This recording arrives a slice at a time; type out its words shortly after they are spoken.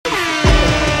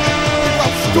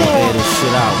gonna air this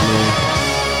shit out, man.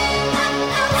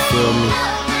 Feel me?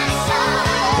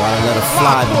 Gotta let a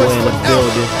fly boy in the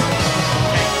building.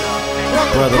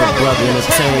 Brother to brother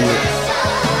entertainment.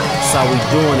 That's how we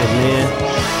doing it, man.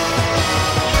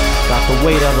 Got the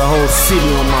weight of the whole city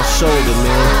on my shoulder,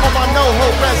 man. All my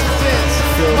no-hope residents,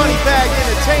 money bag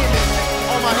entertainment.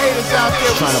 All my haters out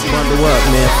there, trying to bundle up,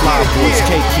 man. Fly boys,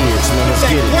 K-kids, man, let's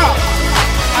get it.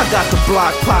 I got the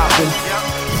block poppin',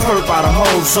 hurt by the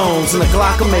whole zones, and the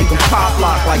Glock can make 'em pop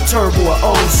lock like turbo or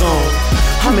ozone.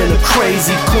 I'm in a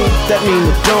crazy coupe, that mean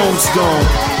the dome's gone.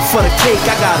 For the cake,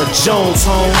 I got a Jones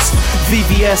Holmes,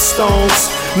 VVS Stones.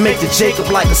 Make the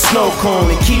Jacob like a snow cone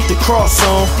and keep the cross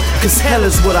on, cause hell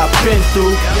is what I've been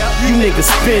through. You niggas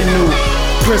been new.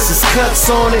 Princess cuts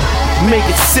on it, make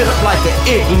it sit up like an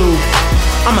igloo.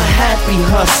 I'm a happy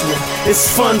hustler, it's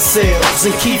fun sales,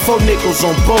 and keep 4 nickels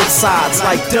on both sides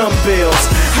like dumbbells.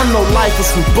 I know lifers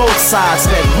from both sides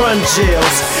that run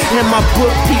jails, and my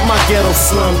book peep my ghetto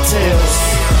slum tales.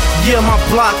 Yeah, my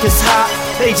block is hot,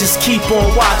 they just keep on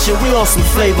watching. We on some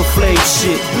Flavor Flav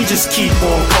shit, we just keep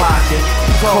on clocking.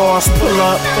 Cars pull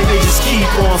up, they just keep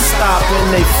on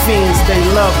stopping. They fiends, they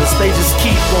love us, they just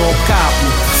keep on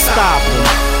copying,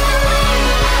 stopping.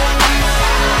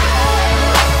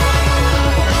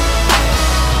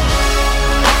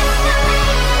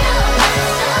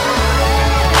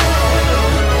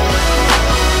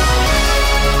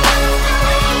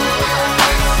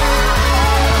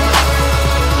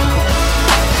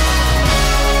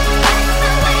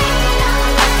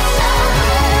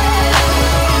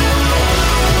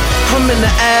 I'm in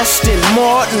the Aston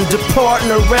Martin, departing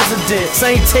the residence.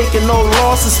 Ain't taking no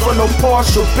losses for no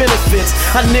partial benefits.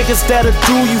 I niggas that'll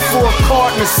do you for a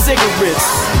carton of cigarettes.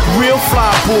 Real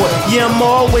fly boy, yeah, I'm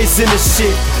always in the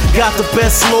shit. Got the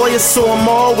best lawyers, so I'm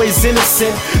always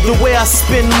innocent. The way I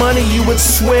spend money, you would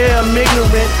swear I'm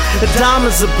ignorant. The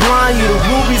diamonds will blind you, the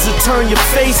rubies will turn your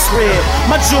face red.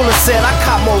 My jeweler said I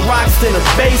caught more rocks than a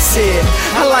bass head.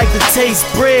 I like to taste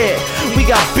bread. We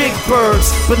got big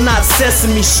birds, but not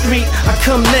Sesame Street. I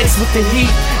come next with the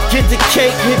heat. Get the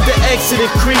cake, hit the exit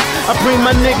and creep. I bring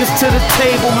my niggas to the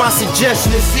table, my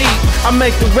suggestion is eat. I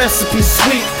make the recipe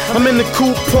sweet. I'm in the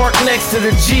coupe park next to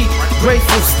the Jeep.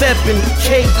 Grateful stepping,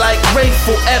 cake like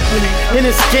grateful epping. In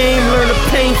this game, learn a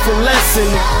painful lesson,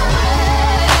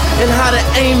 and how to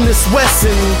aim this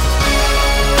Wesson.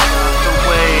 The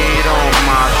weight on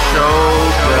my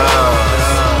shoulders.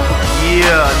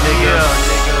 Yeah, niggas.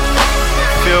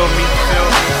 Feel me?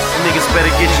 Niggas better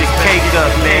get your cake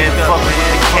up, man. Fuck with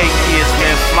the cake kids,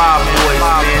 man. Fly boys,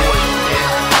 man.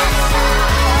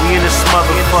 We in this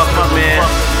motherfucker, man.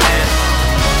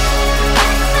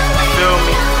 Feel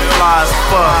me? Fly as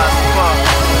fuck.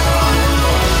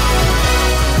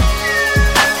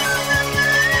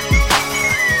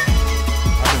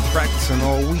 I've been practicing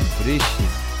all week for this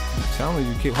shit. I'm telling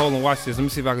you, keep hold on, watch this. Let me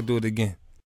see if I can do it again.